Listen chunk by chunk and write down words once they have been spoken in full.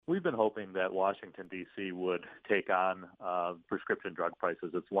We've been hoping that Washington, D.C. would take on prescription drug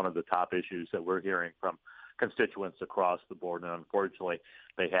prices. It's one of the top issues that we're hearing from constituents across the board, and unfortunately,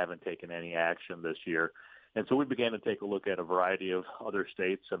 they haven't taken any action this year. And so we began to take a look at a variety of other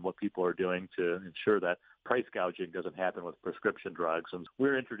states and what people are doing to ensure that price gouging doesn't happen with prescription drugs. And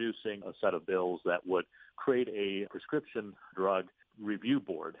we're introducing a set of bills that would create a prescription drug review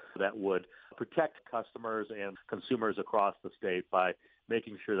board that would protect customers and consumers across the state by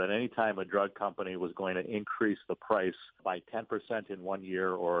making sure that any time a drug company was going to increase the price by 10% in 1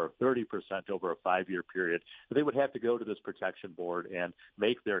 year or 30% over a 5-year period, they would have to go to this protection board and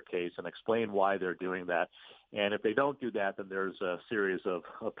make their case and explain why they're doing that. And if they don't do that, then there's a series of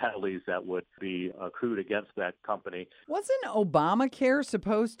penalties that would be accrued against that company. Wasn't Obamacare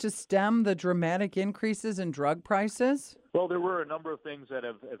supposed to stem the dramatic increases in drug prices? Well, there were a number of things that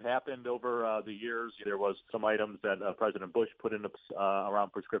have happened over the years. There was some items that President Bush put in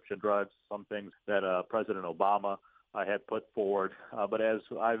around prescription drugs, some things that President Obama had put forward. But as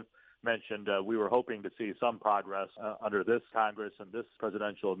I've mentioned, we were hoping to see some progress under this Congress and this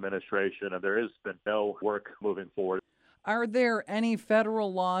presidential administration, and there has been no work moving forward. Are there any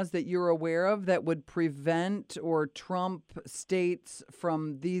federal laws that you're aware of that would prevent or trump states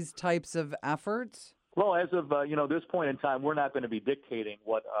from these types of efforts? Well, as of this point in time, we're not going to be dictating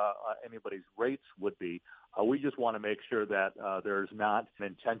what anybody's rates would be. We just want to make sure that there's not an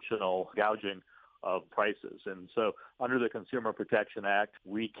intentional gouging of prices. And so under the Consumer Protection Act,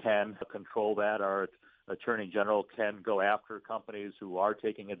 we can control that. Our Attorney General can go after companies who are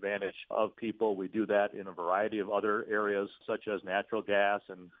taking advantage of people. We do that in a variety of other areas, such as natural gas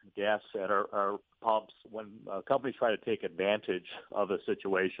and gas at our pumps. When companies try to take advantage of a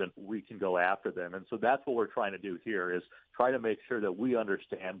situation, we can go after them. And so that's what we're trying to do here, is try to make sure that we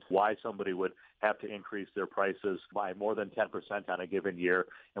understand why somebody would have to increase their prices by more than 10% on a given year.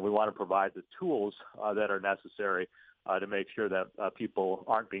 And we want to provide the tools that are necessary to make sure that people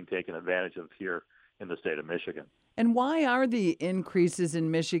aren't being taken advantage of here in the state of Michigan. And why are the increases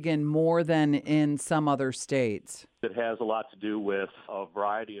in Michigan more than in some other states? It has a lot to do with a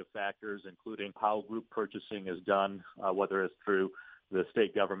variety of factors, including how group purchasing is done, whether it's through the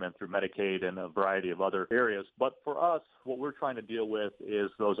state government, through Medicaid, and a variety of other areas. But for us, what we're trying to deal with is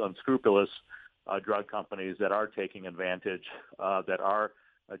those unscrupulous drug companies that are taking advantage, that are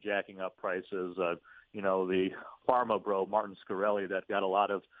jacking up prices. The pharma bro, Martin Scarelli, that got a lot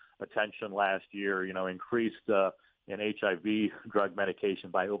of attention last year, increased in HIV drug medication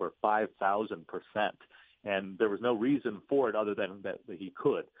by over 5,000%. And there was no reason for it other than that he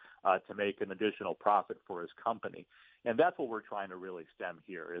could to make an additional profit for his company. And that's what we're trying to really stem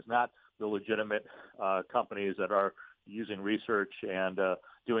here, is not the legitimate companies that are using research and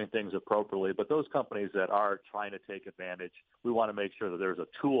doing things appropriately, but those companies that are trying to take advantage. We want to make sure that there's a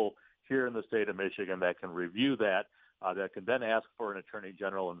tool here in the state of Michigan that can review that, that can then ask for an Attorney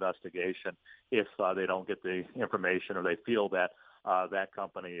General investigation if they don't get the information or they feel that that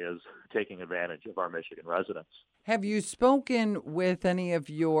company is taking advantage of our Michigan residents. Have you spoken with any of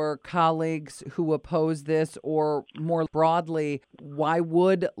your colleagues who oppose this, or more broadly, why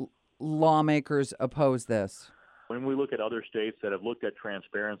would lawmakers oppose this? When we look at other states that have looked at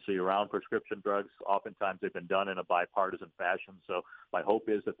transparency around prescription drugs, oftentimes they've been done in a bipartisan fashion. So my hope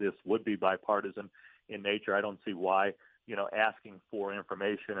is that this would be bipartisan in nature. I don't see why, asking for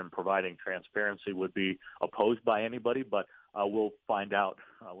information and providing transparency would be opposed by anybody, but we'll find out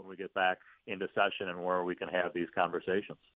when we get back into session and where we can have these conversations.